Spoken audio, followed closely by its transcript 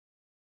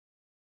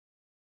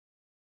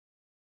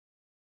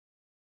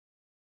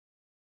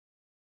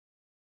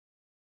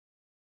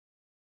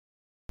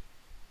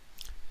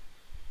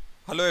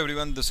Hello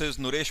everyone, this is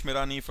Noresh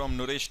Mirani from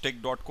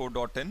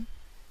NooreshTech.co.in.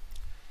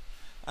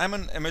 I'm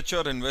an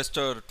amateur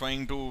investor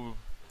trying to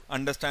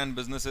understand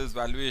businesses,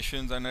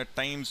 valuations, and at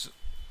times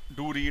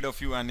do read a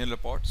few annual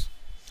reports.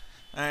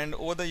 And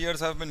over the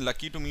years, I've been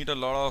lucky to meet a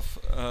lot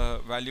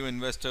of value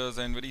investors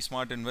and very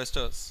smart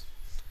investors.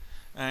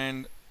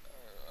 And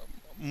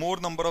more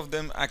number of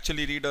them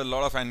actually read a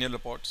lot of annual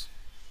reports.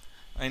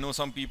 I know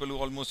some people who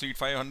almost read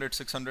 500,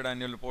 600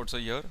 annual reports a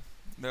year.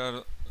 There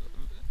are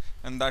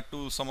and that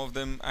too some of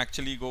them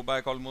actually go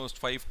back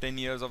almost 5-10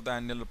 years of the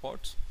annual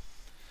reports.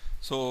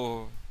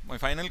 So my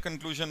final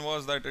conclusion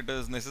was that it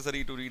is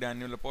necessary to read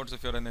annual reports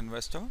if you're an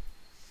investor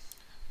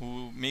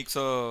who makes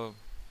a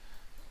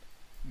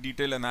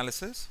detailed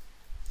analysis.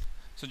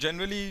 So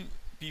generally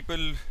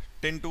people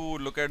tend to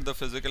look at the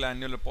physical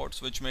annual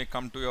reports, which may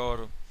come to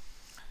your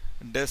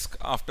desk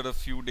after a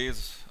few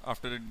days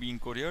after it being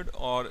couriered,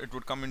 or it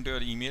would come into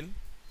your email.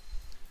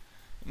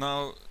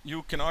 Now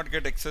you cannot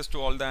get access to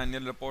all the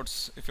annual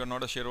reports if you're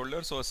not a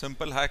shareholder. So a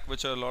simple hack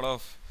which a lot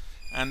of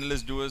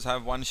analysts do is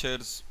have one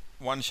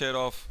share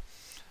of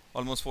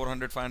almost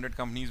 400-500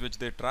 companies which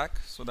they track,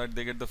 so that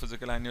they get the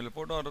physical annual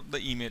report or the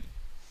email.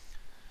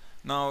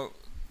 Now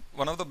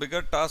one of the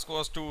bigger tasks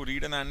was to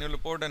read an annual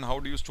report, and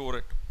how do you store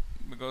it?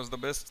 Because the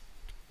best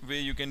way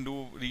you can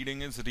do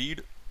reading is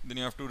read, then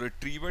you have to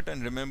retrieve it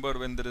and remember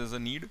when there is a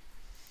need.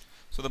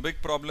 So the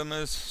big problem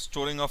is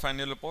storing of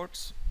annual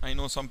reports. I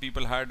know some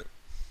people had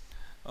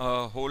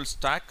a whole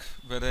stack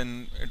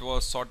wherein it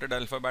was sorted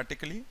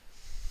alphabetically.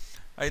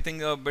 I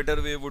think a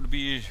better way would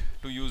be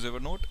to use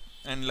Evernote,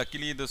 and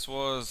luckily this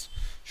was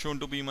shown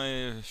to me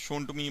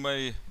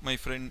by my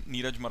friend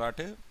Neeraj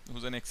Marathe,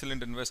 who's an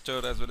excellent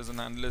investor as well as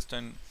an analyst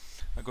and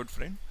a good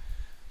friend.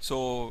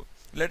 So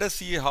let us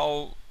see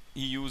how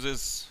he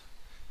uses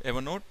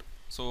Evernote.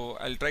 So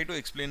I'll try to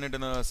explain it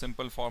in a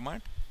simple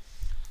format.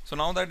 So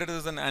now that it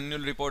is an annual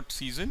report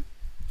season,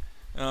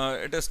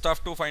 it is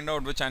tough to find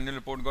out which annual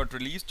report got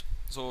released.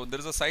 So there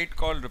is a site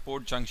called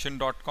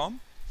reportjunction.com.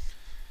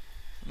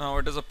 Now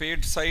it is a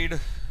paid site,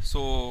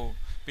 so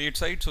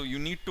you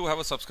need to have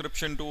a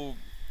subscription to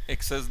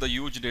access the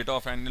huge data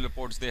of annual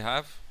reports they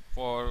have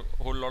for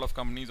a whole lot of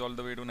companies all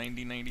the way to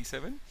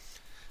 1997.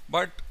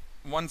 But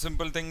one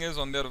simple thing is,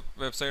 on their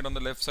website on the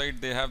left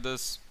side they have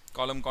this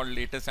column called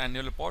latest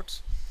annual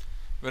reports,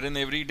 wherein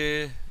every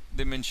day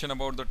they mention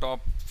about the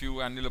top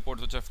few annual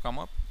reports which have come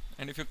up.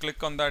 And if you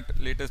click on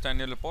that latest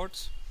annual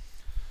reports,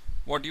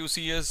 what you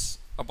see is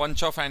a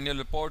bunch of annual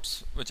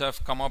reports which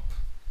have come up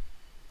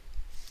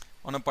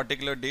on a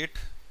particular date.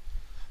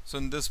 So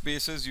in this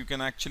basis you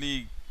can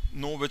actually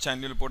know which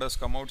annual report has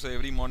come out. So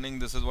every morning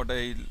this is what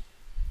I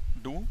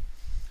do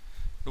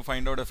to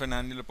find out if an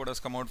annual report has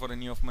come out for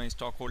any of my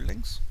stock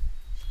holdings.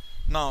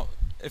 Now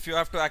if you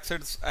have to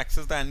access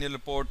the annual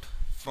report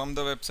from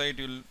the website,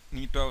 you'll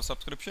need to have a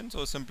subscription.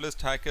 So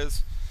simplest hack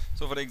is,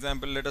 so for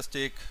example, let us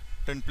take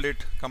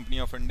Tinplate Company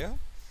of India.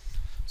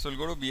 So we'll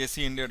go to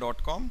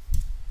bseindia.com,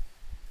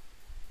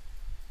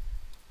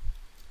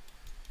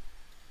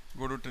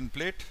 go to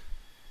Tinplate,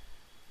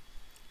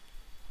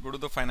 go to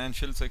the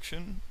financial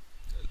section,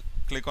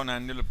 click on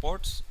annual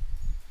reports,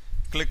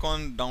 click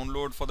on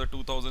download for the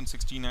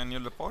 2016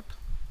 annual report.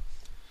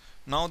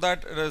 Now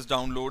that it is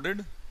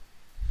downloaded,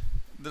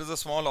 there is a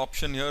small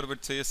option here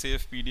which says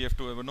save PDF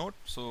to Evernote,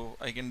 so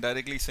I can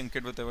directly sync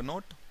it with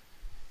Evernote.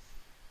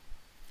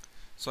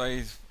 So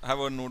I have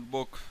a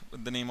notebook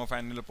with the name of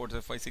annual reports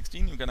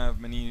FY16. You can have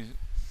many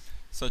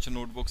such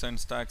notebooks and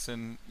stacks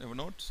in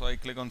Evernote. So I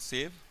click on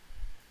save.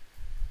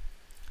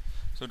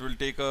 So it will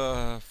take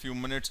a few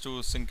minutes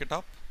to sync it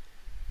up.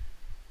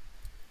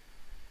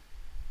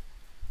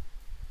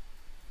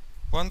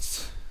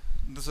 Once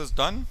this is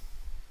done,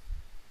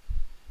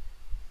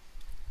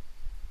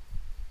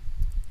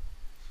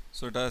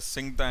 so it has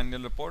synced the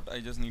annual report. I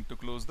just need to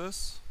close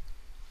this.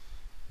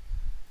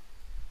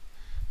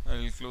 I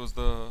will close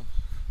the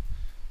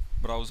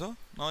browser.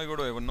 Now I go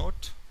to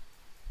Evernote.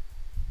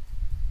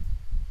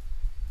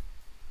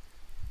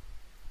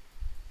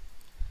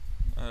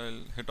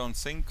 I'll hit on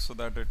sync so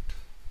that it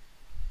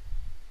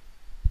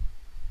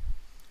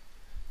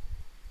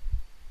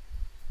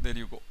there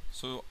you go.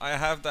 So I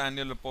have the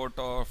annual report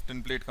of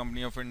Tinplate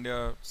Company of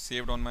India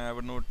saved on my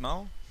Evernote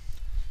now.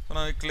 So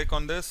now I click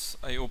on this,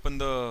 I open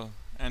the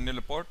annual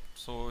report.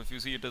 So if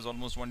you see, it is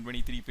almost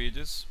 123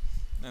 pages,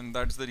 and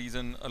that's the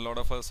reason a lot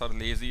of us are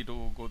lazy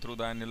to go through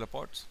the annual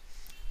reports.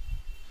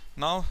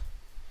 Now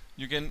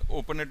you can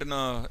open it in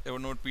a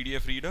Evernote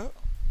PDF reader.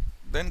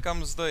 Then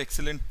comes the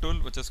excellent tool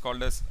which is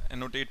called as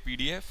Annotate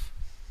PDF.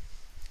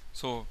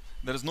 So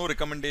there is no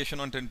recommendation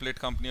on Tinplate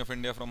Company of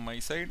India from my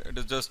side. It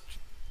is just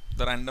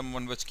the random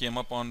one which came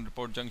up on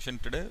Report Junction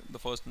today, the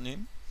first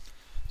name.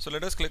 So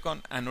let us click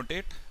on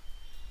Annotate.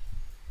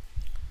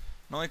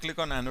 Now I click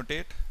on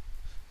Annotate.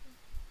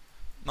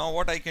 Now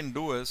what I can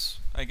do is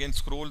I can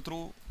scroll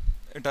through.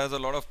 It has a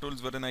lot of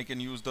tools wherein I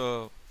can use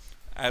the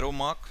arrow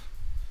mark,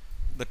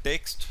 the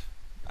text,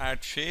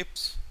 add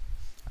shapes,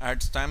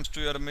 add stamps to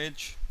your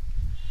image,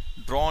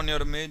 draw on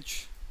your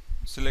image,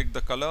 select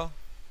the color,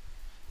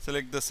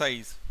 select the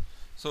size.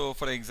 So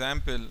for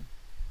example,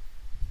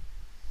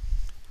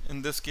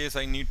 in this case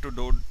I need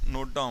to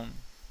note down.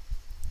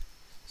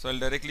 So I'll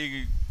go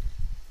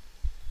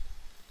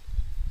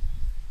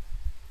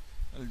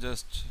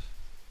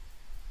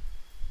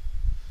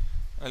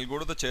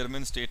to the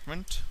chairman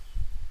statement.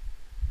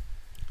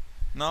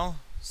 Now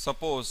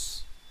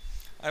suppose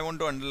I want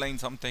to underline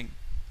something.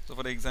 So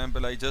for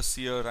example, I just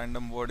see a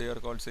random word here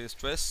called say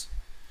stress,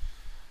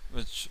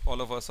 which all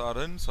of us are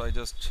in. So I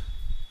just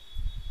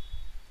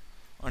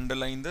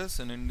underline this.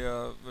 In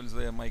India we'll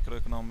say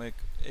microeconomic.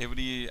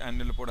 Every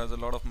annual report has a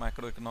lot of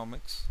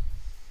macroeconomics.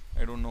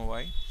 I don't know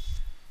why.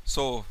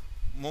 So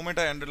moment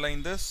I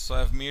underline this, so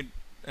I've made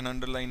an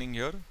underlining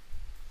here.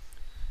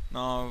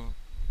 Now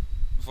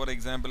for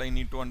example, I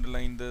need to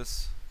underline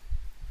this.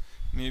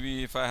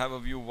 Maybe if I have a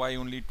view why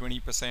only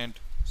 20%,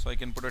 so I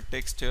can put a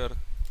text here,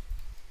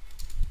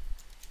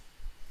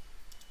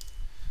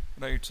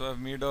 right? So I've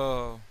made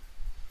a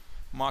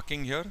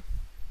marking here.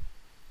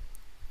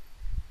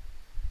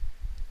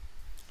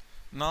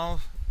 Now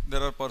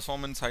there are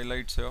performance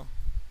highlights here.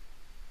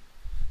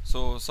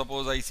 So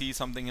suppose I see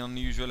something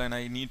unusual and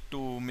I need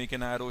to make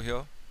an arrow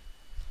here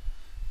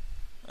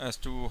as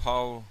to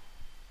how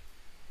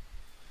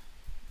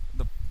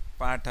the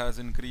PAT has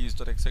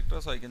increased or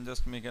etc. So I can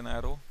just make an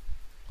arrow,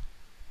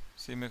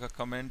 say make a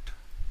comment,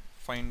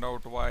 find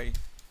out why,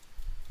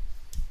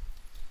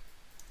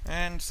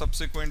 and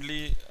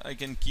subsequently I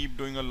can keep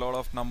doing a lot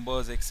of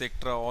numbers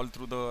etc. all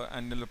through the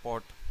annual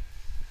report.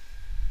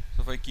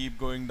 So if I keep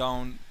going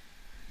down,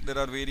 there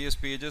are various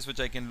pages which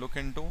I can look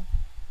into.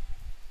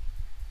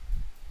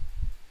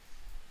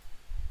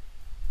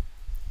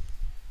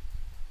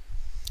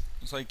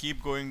 So I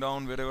keep going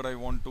down wherever I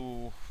want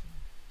to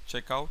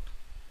check out.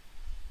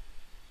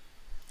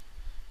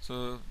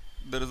 So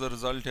there is a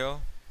result here.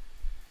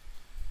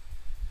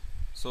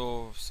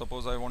 So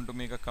suppose I want to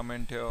make a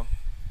comment here,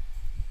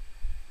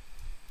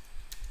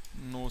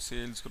 no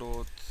sales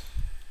growth,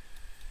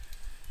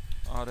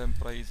 RM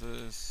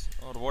prices,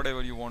 or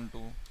whatever you want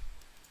to.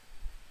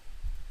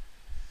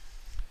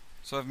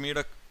 So I've made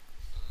a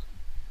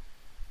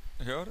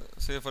here,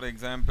 say for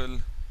example,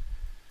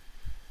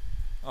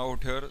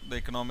 out here the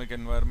economic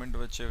environment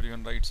which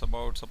everyone writes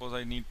about. Suppose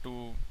I need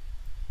to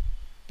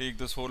take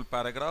this whole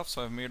paragraph,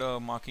 so I've made a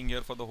marking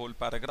here for the whole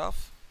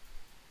paragraph.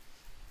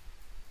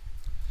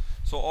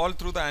 So all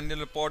through the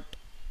annual report,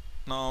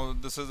 now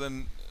this is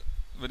a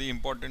very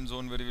important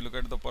zone where we look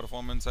at the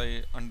performance.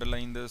 I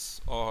underline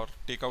this or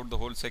take out the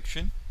whole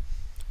section.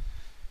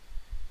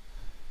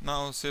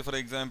 Now say for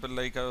example,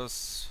 like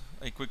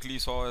I quickly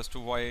saw as to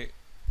why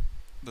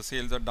the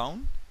sales are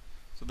down.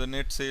 So the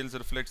net sales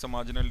reflects a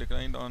marginal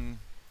decline on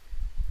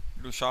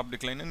sharp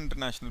decline in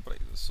international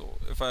prices. So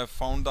if I have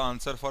found the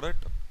answer for it,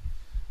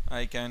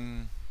 I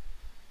can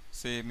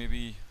say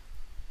maybe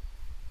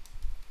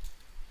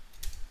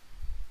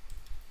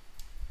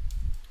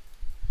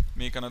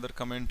make another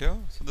comment here.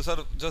 So these are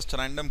just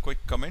random quick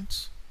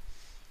comments.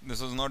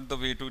 This is not the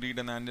way to read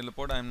an annual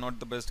report. I am not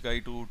the best guy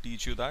to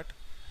teach you that.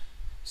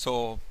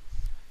 So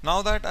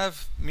now that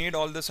I've made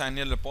all this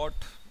annual report,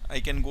 I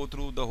can go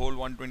through the whole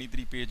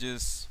 123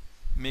 pages,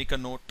 make a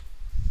note.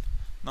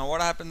 Now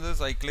what happens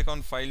is I click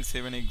on file,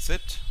 save and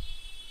exit.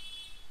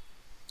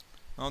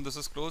 Now this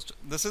is closed.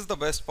 This is the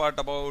best part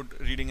about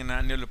reading an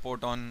annual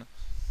report on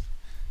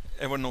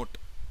Evernote.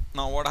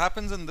 Now what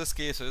happens in this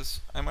case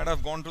is I might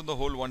have gone through the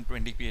whole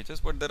 120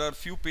 pages, but there are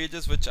few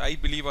pages which I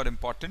believe are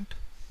important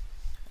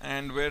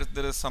and where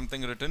there is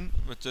something written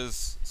which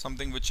is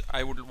something which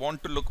I would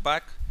want to look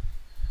back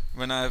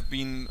when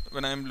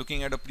I'm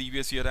looking at a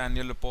previous year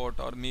annual report,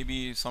 or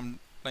maybe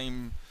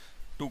sometime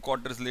 2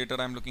 quarters later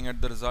I'm looking at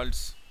the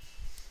results.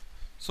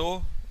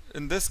 So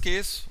in this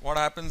case what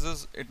happens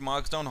is it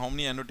marks down how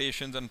many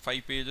annotations and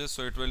 5 pages,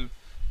 so it will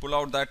pull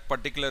out that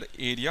particular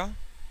area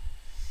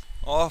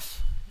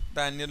of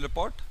the annual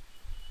report.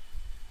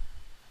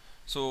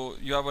 So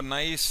you have a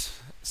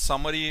nice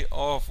summary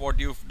of what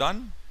you've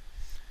done.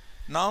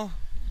 Now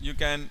you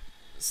can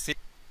save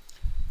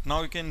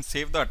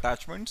the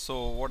attachment.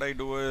 So what I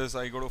do is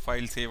I go to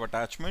file, save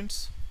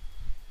attachments,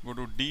 go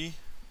to D,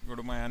 go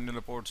to my annual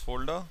reports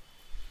folder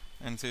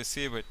and say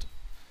save it.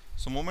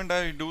 So moment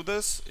I do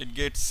this, it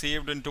gets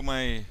saved into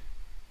my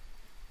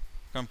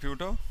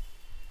computer.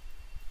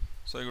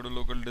 So I go to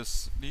local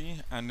disk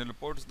D, annual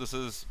reports. This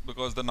is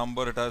because the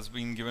number it has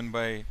been given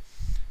by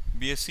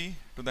BSc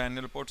to the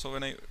annual report. So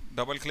when I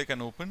double click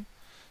and open,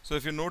 so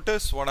if you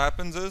notice what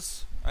happens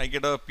is I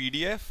get a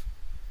PDF.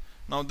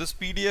 Now this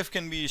PDF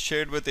can be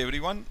shared with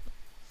everyone,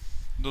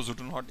 those who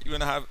do not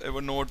even have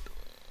Evernote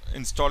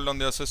installed on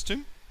their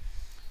system.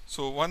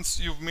 So once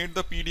you've made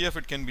the PDF,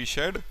 it can be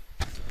shared.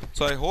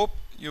 So I hope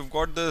you've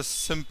got the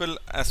simple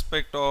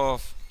aspect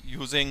of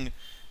using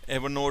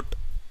Evernote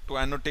to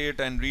annotate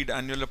and read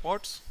annual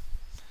reports.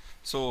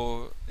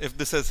 So if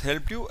this has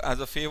helped you, as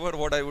a favor,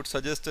 what I would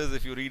suggest is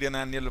if you read an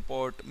annual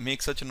report,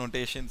 make such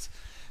annotations.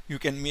 You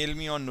can mail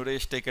me on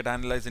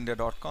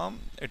NooreshTech@analyseindia.com.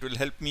 It will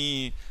help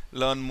me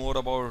learn more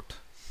about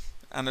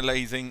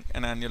analyzing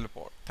an annual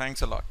report.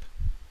 Thanks a lot.